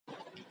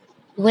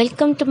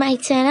Welcome to my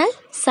channel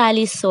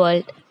sali'z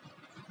World.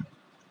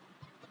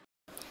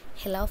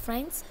 Hello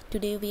friends,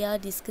 today we are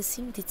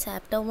discussing the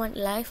chapter 1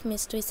 Life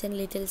Mysteries in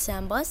Little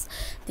Chambers.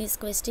 These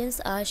questions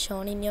are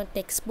shown in your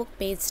textbook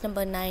page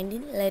number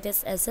 19. Let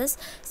us assess.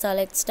 So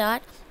let's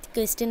start.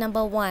 Question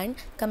number 1.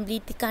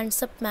 Complete the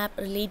concept map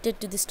related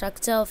to the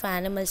structure of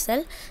animal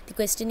cell. The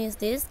question is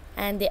this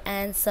and the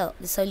answer.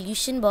 The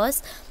solution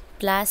was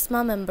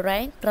plasma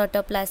membrane,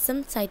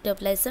 protoplasm,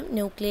 cytoplasm,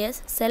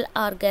 nucleus, cell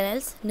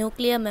organelles,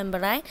 nuclear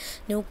membrane,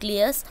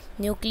 nucleus,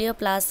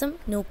 nucleoplasm,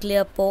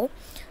 nuclear pore,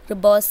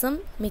 ribosome,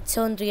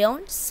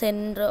 mitochondrion,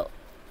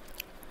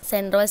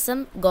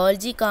 centrosome,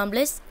 Golgi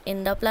complex,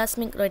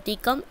 endoplasmic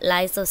reticum,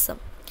 lysosome.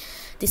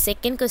 The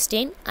second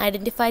question,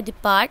 identify the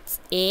parts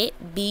A,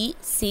 B,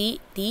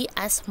 C, D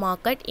as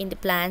marked in the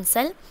plant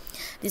cell.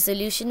 The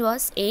solution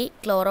was A,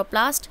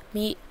 chloroplast,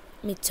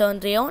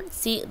 mitochondrion,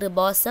 C,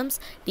 ribosomes,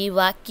 D,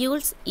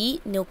 vacuoles,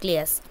 E,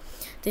 nucleus.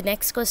 The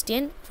next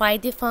question,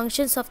 write the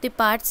functions of the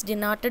parts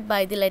denoted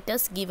by the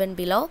letters given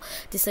below.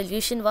 The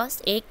solution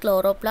was A,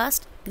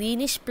 chloroplast.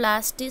 Greenish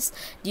plast is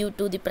due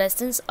to the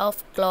presence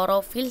of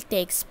chlorophyll,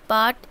 takes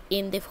part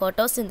in the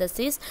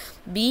photosynthesis.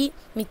 B,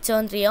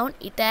 mitochondrion,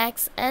 it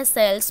acts as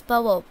cell's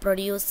power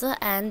producer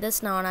and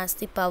thus known as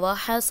the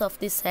powerhouse of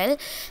the cell,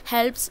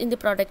 helps in the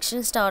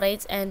production,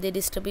 storage and the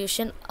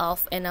distribution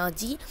of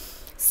energy.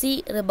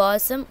 C,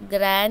 ribosome,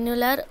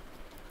 granular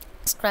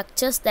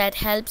structures that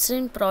helps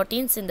in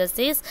protein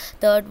synthesis.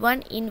 Third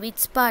one, in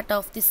which part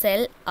of the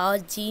cell are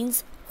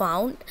genes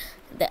found?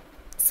 The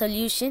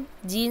solution,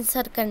 genes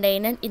are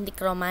contained in the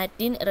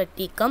chromatin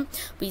reticum,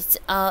 which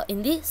are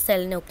in the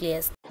cell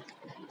nucleus.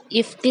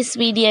 If this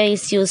video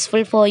is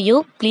useful for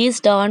you, please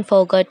don't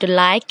forget to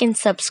like and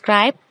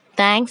subscribe.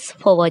 Thanks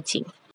for watching.